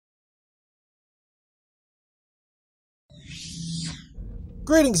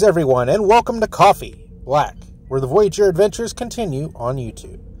Greetings everyone, and welcome to Coffee Black, where the Voyager adventures continue on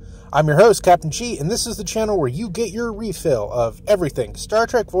YouTube. I'm your host, Captain Chi, and this is the channel where you get your refill of everything Star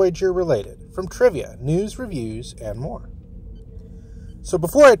Trek Voyager related, from trivia, news, reviews, and more. So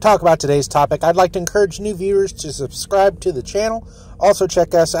before I talk about today's topic, I'd like to encourage new viewers to subscribe to the channel, also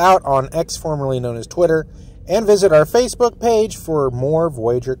check us out on X, formerly known as Twitter, and visit our Facebook page for more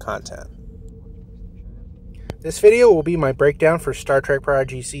Voyager content. This video will be my breakdown for Star Trek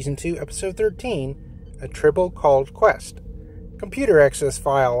Prodigy Season 2, Episode 13, A Tribble Called Quest. Computer Access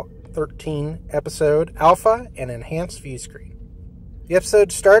File 13, Episode Alpha, and Enhanced View Screen. The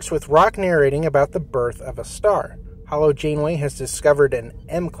episode starts with Rock narrating about the birth of a star. Holo Janeway has discovered an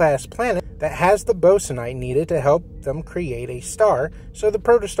M-class planet that has the bosonite needed to help them create a star, so the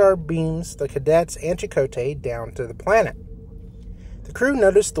protostar beams the cadets and Chakotay down to the planet. The crew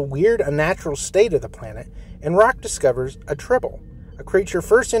notice the weird, unnatural state of the planet, and Rock discovers a tribble, a creature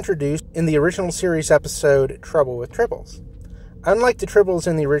first introduced in the original series episode Trouble with Tribbles. Unlike the tribbles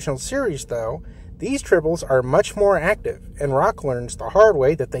in the original series, though, these tribbles are much more active, and Rock learns the hard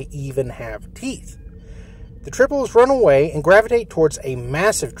way that they even have teeth. The tribbles run away and gravitate towards a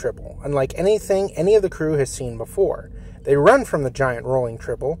massive tribble, unlike anything any of the crew has seen before. They run from the giant rolling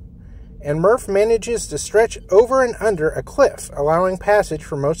tribble, and Murph manages to stretch over and under a cliff, allowing passage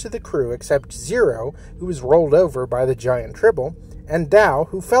for most of the crew except Zero, who was rolled over by the giant tribble, and Dow,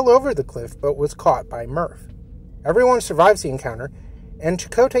 who fell over the cliff but was caught by Murph. Everyone survives the encounter, and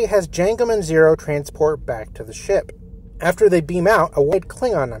Chakotay has Jankum and Zero transport back to the ship. After they beam out, a white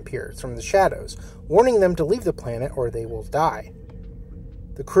Klingon appears from the shadows, warning them to leave the planet or they will die.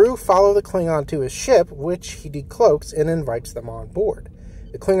 The crew follow the Klingon to his ship, which he decloaks and invites them on board.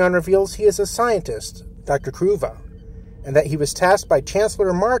 The Klingon reveals he is a scientist, Dr. Kruva, and that he was tasked by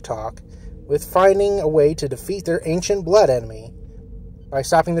Chancellor Martok with finding a way to defeat their ancient blood enemy by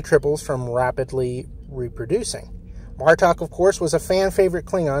stopping the tribbles from rapidly reproducing. Martok, of course, was a fan-favorite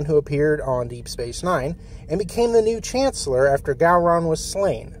Klingon who appeared on Deep Space Nine and became the new Chancellor after Gowron was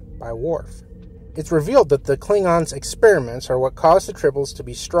slain by Worf. It's revealed that the Klingons' experiments are what caused the tribbles to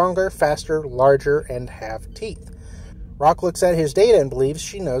be stronger, faster, larger, and have teeth. Rock looks at his data and believes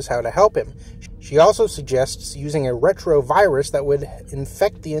she knows how to help him. She also suggests using a retrovirus that would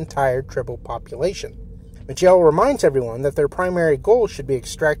infect the entire tribble population. Michelle reminds everyone that their primary goal should be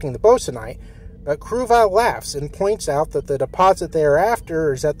extracting the bosonite, but Kruva laughs and points out that the deposit they are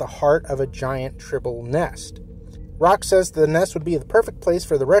after is at the heart of a giant tribble nest. Rock says the nest would be the perfect place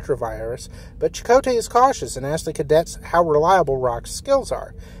for the retrovirus, but Chakotay is cautious and asks the cadets how reliable Rock's skills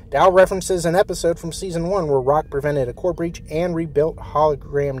are. Dow references an episode from Season 1 where Rock prevented a core breach and rebuilt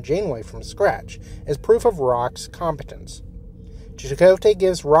hologram Janeway from scratch, as proof of Rock's competence. Chakotay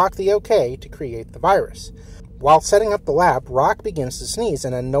gives Rock the okay to create the virus. While setting up the lab, Rock begins to sneeze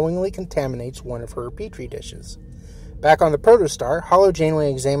and unknowingly contaminates one of her petri dishes. Back on the protostar, Holo Janeway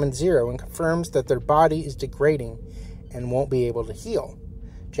examines Zero and confirms that their body is degrading and won't be able to heal.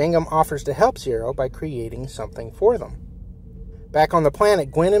 Jankum offers to help Zero by creating something for them. Back on the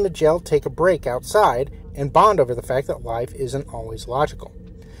planet, Gwen and Majel take a break outside and bond over the fact that life isn't always logical.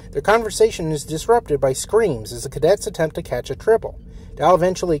 Their conversation is disrupted by screams as the cadets attempt to catch a tribble. Dow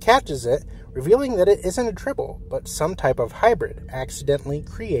eventually catches it, revealing that it isn't a tribble, but some type of hybrid accidentally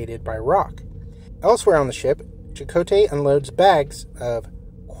created by Rock. Elsewhere on the ship, Chakotay unloads bags of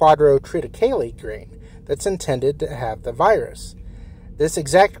quadrotriticale grain that's intended to have the virus. This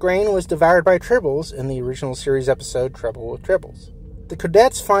exact grain was devoured by tribbles in the original series episode Trouble with Tribbles. The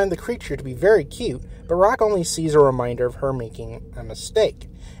cadets find the creature to be very cute, but Rock only sees a reminder of her making a mistake.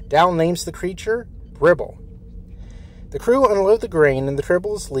 Dow names the creature Bribble. The crew unload the grain and the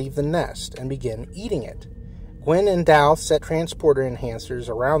tribbles leave the nest and begin eating it. Gwen and Dow set transporter enhancers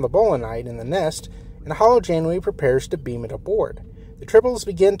around the bolinite in the nest, and Holo Janeway prepares to beam it aboard. The tribbles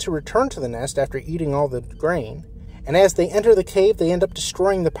begin to return to the nest after eating all the grain, and as they enter the cave, they end up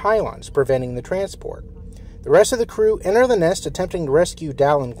destroying the pylons, preventing the transport. The rest of the crew enter the nest attempting to rescue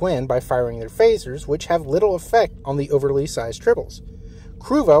Dal and Gwen by firing their phasers, which have little effect on the overly sized tribbles.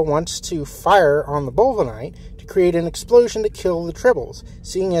 Kruva wants to fire on the bolinite to create an explosion to kill the tribbles,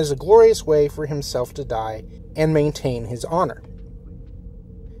 seeing it as a glorious way for himself to die and maintain his honor.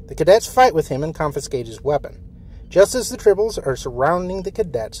 The cadets fight with him and confiscate his weapon. Just as the tribbles are surrounding the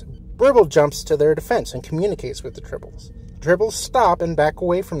cadets, Bribble jumps to their defense and communicates with the tribbles. The tribbles stop and back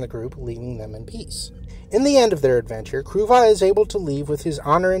away from the group, leaving them in peace. In the end of their adventure, Kruva is able to leave with his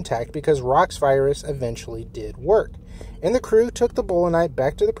honor intact because Rock's virus eventually did work, and the crew took the bolinite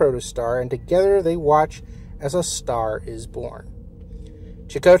back to the protostar, and together they watch as a star is born.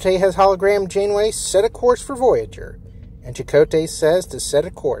 Chakotay has hologram Janeway set a course for Voyager, And Chakotay says to set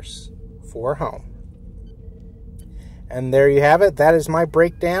a course for home. And there you have it. That is my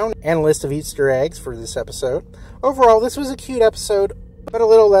breakdown and list of Easter eggs for this episode. Overall, this was a cute episode, but a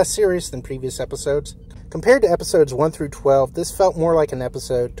little less serious than previous episodes. Compared to episodes 1 through 12, this felt more like an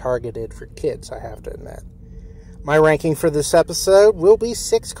episode targeted for kids, I have to admit. My ranking for this episode will be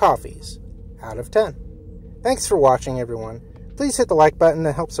 6 coffees out of 10. Thanks for watching, everyone. Please hit the like button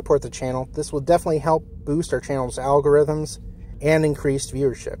to help support the channel. This will definitely help boost our channel's algorithms and increase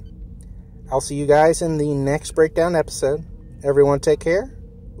viewership. I'll see you guys in the next breakdown episode. Everyone take care,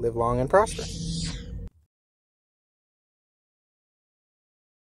 live long and prosper.